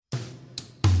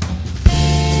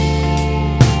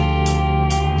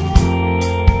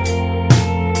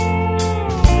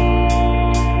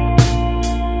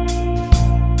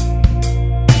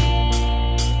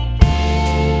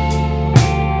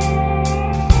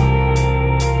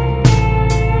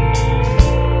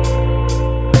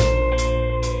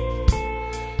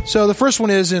So the first one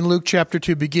is in Luke chapter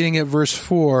 2, beginning at verse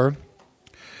 4.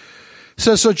 It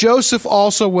says, So Joseph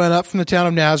also went up from the town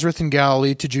of Nazareth in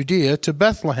Galilee to Judea, to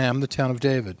Bethlehem, the town of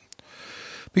David,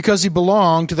 because he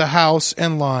belonged to the house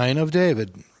and line of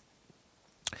David.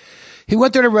 He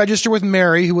went there to register with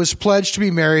Mary, who was pledged to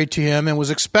be married to him and was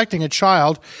expecting a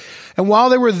child. And while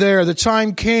they were there, the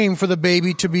time came for the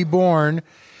baby to be born,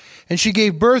 and she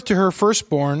gave birth to her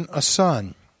firstborn, a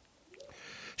son.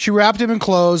 She wrapped him in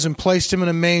clothes and placed him in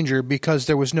a manger because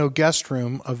there was no guest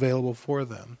room available for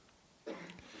them. And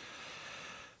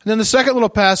then the second little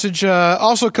passage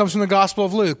also comes from the Gospel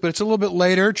of Luke, but it's a little bit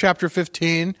later, chapter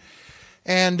 15.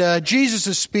 And Jesus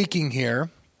is speaking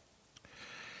here.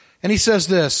 And he says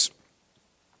this,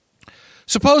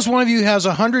 Suppose one of you has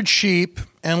 100 sheep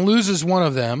and loses one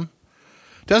of them.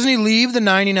 Doesn't he leave the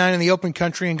 99 in the open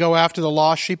country and go after the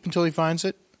lost sheep until he finds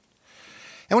it?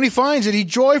 And when he finds it, he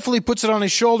joyfully puts it on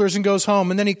his shoulders and goes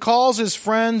home. And then he calls his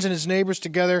friends and his neighbors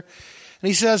together. And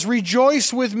he says,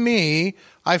 Rejoice with me,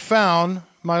 I found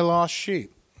my lost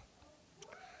sheep.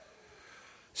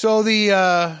 So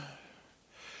the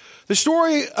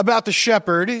story about the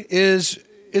shepherd is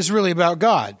really about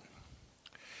God.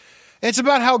 It's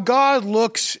about how God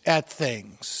looks at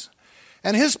things.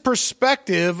 And his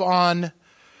perspective on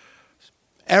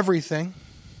everything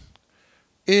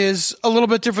is a little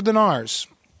bit different than ours.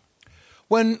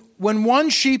 When one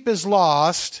sheep is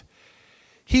lost,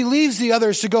 he leaves the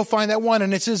others to go find that one,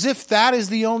 and it's as if that is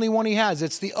the only one he has.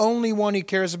 It's the only one he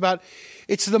cares about.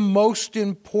 It's the most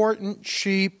important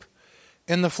sheep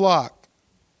in the flock.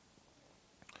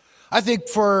 I think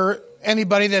for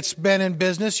anybody that's been in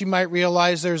business, you might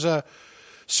realize there's a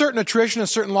certain attrition, a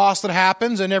certain loss that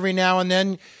happens, and every now and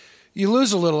then you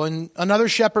lose a little. And another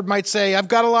shepherd might say, I've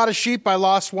got a lot of sheep, I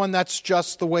lost one, that's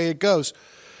just the way it goes.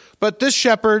 But this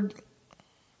shepherd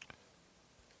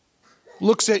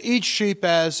looks at each sheep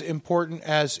as important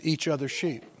as each other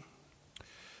sheep.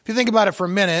 If you think about it for a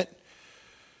minute,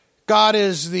 God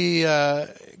is the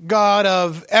God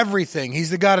of everything. He's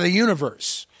the God of the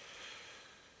universe.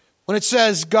 When it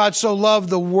says God so loved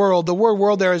the word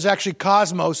world there is actually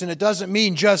cosmos, and it doesn't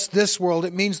mean just this world.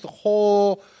 It means the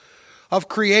whole of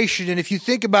creation. And if you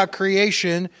think about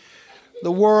creation,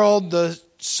 the world, the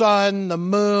sun, the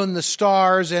moon, the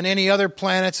stars, and any other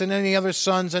planets, and any other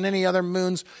suns, and any other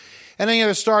moons, and any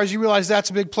other stars, you realize that's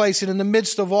a big place. And in the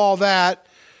midst of all that,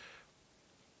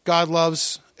 God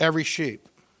loves every sheep.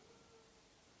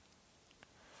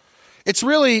 It's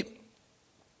really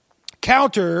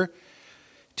counter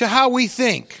to how we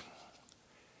think.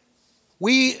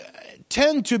 We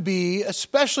tend to be,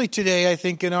 especially today, I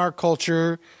think, in our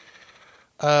culture,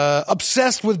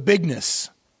 obsessed with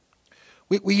bigness.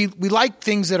 We like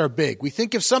things that are big. We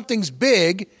think if something's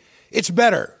big, it's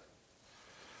better.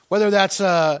 Whether that's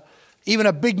even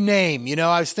a big name. You know,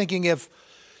 I was thinking if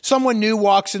someone new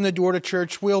walks in the door to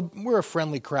church, we're a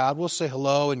friendly crowd. We'll say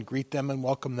hello and greet them and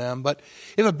welcome them. But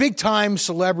if a big-time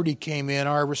celebrity came in,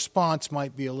 our response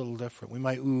might be a little different. We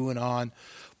might ooh and on,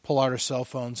 pull out our cell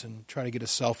phones and try to get a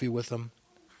selfie with them.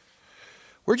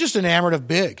 We're just enamored of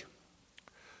big.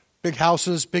 Big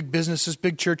houses, big businesses,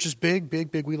 big churches, big.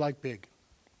 We like big.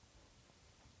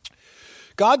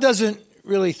 God doesn't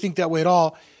really think that way at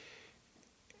all.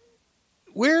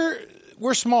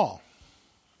 We're small.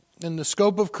 In the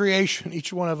scope of creation,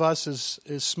 each one of us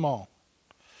is small.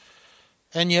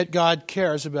 And yet God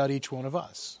cares about each one of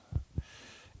us.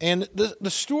 And the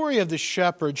story of the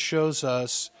shepherd shows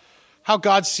us how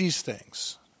God sees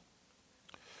things.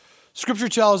 Scripture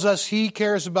tells us he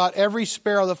cares about every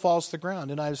sparrow that falls to the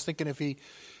ground. And I was thinking if he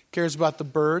cares about the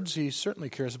birds, he certainly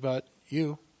cares about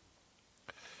you.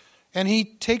 And he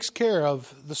takes care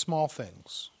of the small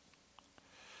things.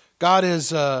 God is,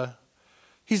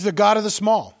 he's the God of the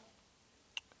small.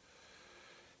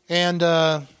 And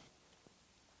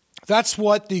that's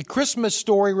what the Christmas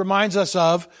story reminds us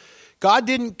of. God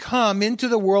didn't come into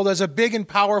the world as a big and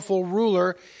powerful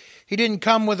ruler. He didn't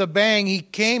come with a bang. He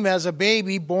came as a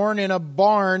baby born in a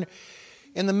barn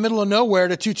in the middle of nowhere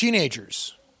to two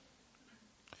teenagers.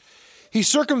 He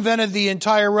circumvented the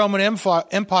entire Roman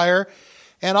Empire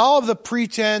and all of the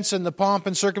pretense and the pomp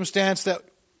and circumstance that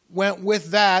went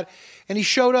with that, and he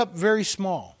showed up very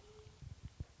small.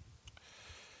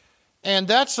 And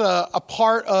that's a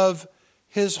part of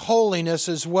his holiness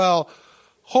as well.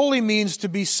 Holy means to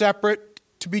be separate,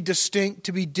 to be distinct,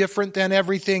 to be different than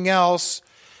everything else.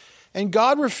 And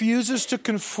God refuses to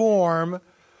conform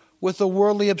with the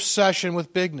worldly obsession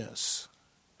with bigness.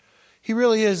 He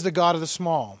really is the God of the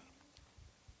small.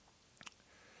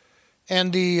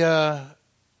 And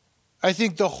I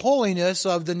think the holiness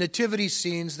of the nativity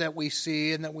scenes that we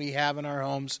see and that we have in our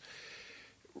homes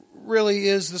really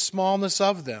is the smallness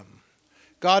of them.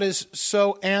 God is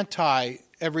so anti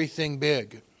everything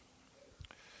big.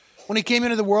 When he came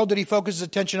into the world, did he focus his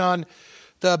attention on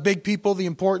the big people, the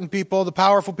important people, the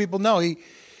powerful people? No,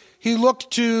 he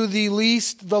looked to the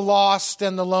least, the lost,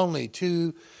 and the lonely,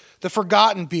 to the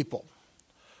forgotten people,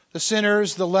 the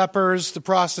sinners, the lepers, the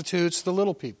prostitutes, the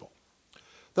little people.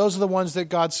 Those are the ones that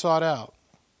God sought out.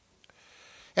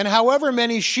 And however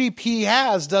many sheep he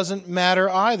has doesn't matter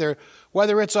either.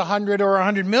 Whether it's 100 or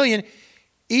 100 million,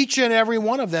 each and every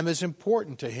one of them is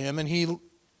important to him, and he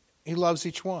loves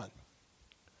each one.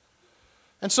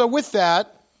 And so with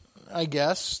that, I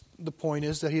guess the point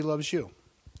is that he loves you.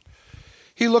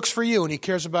 He looks for you and he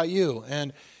cares about you.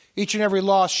 And each and every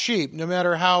lost sheep, no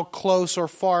matter how close or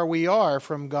far we are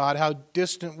from God, how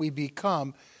distant we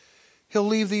become, he'll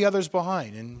leave the others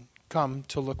behind and come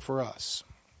to look for us,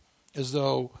 as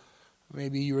though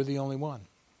maybe you were the only one.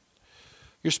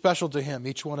 You're special to him.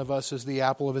 Each one of us is the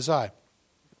apple of his eye.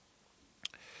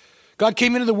 God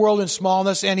came into the world in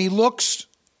smallness, and he looks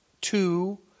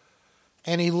to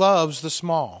and he loves the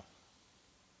small.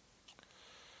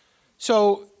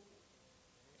 So,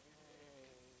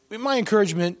 my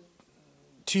encouragement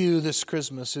to you this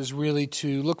Christmas is really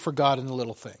to look for God in the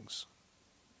little things.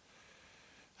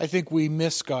 I think we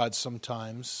miss God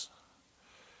sometimes.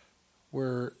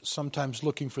 We're sometimes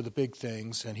looking for the big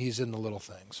things, and he's in the little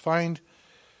things. Find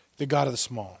the God of the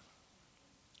small.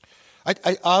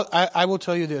 I will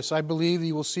tell you this. I believe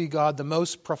you will see God the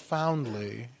most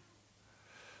profoundly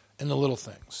in the little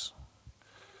things.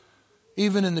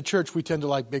 Even in the church, we tend to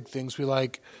like big things. We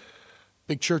like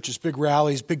big churches, big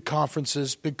rallies, big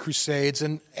conferences, big crusades.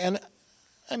 And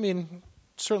I mean,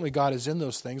 certainly God is in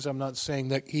those things. I'm not saying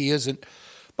that he isn't.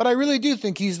 But I really do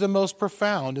think he's the most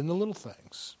profound in the little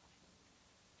things.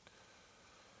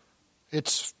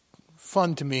 It's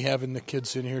fun to me having the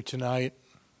kids in here tonight.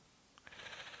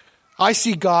 I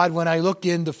see God when I look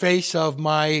in the face of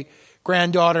my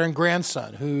granddaughter and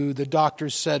grandson, who the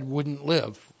doctors said wouldn't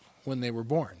live when they were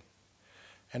born.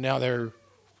 And now they're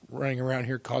running around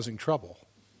here causing trouble.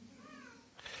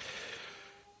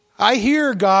 I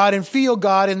hear God and feel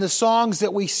God in the songs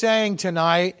that we sang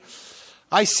tonight.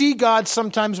 I see God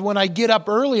sometimes when I get up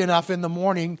early enough in the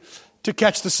morning to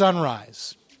catch the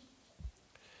sunrise.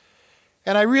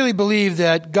 And I really believe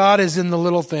that God is in the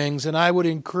little things, and I would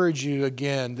encourage you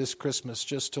again this Christmas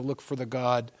just to look for the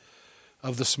God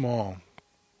of the small.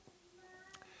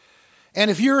 And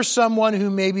if you're someone who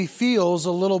maybe feels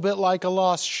a little bit like a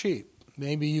lost sheep,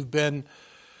 maybe you've been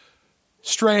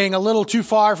straying a little too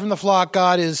far from the flock,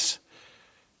 God is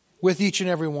with each and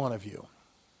every one of you.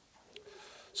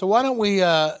 So why don't we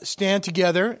stand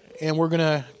together, and we're going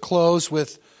to close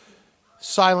with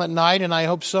Silent Night, and I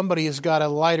hope somebody has got a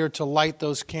lighter to light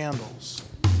those candles.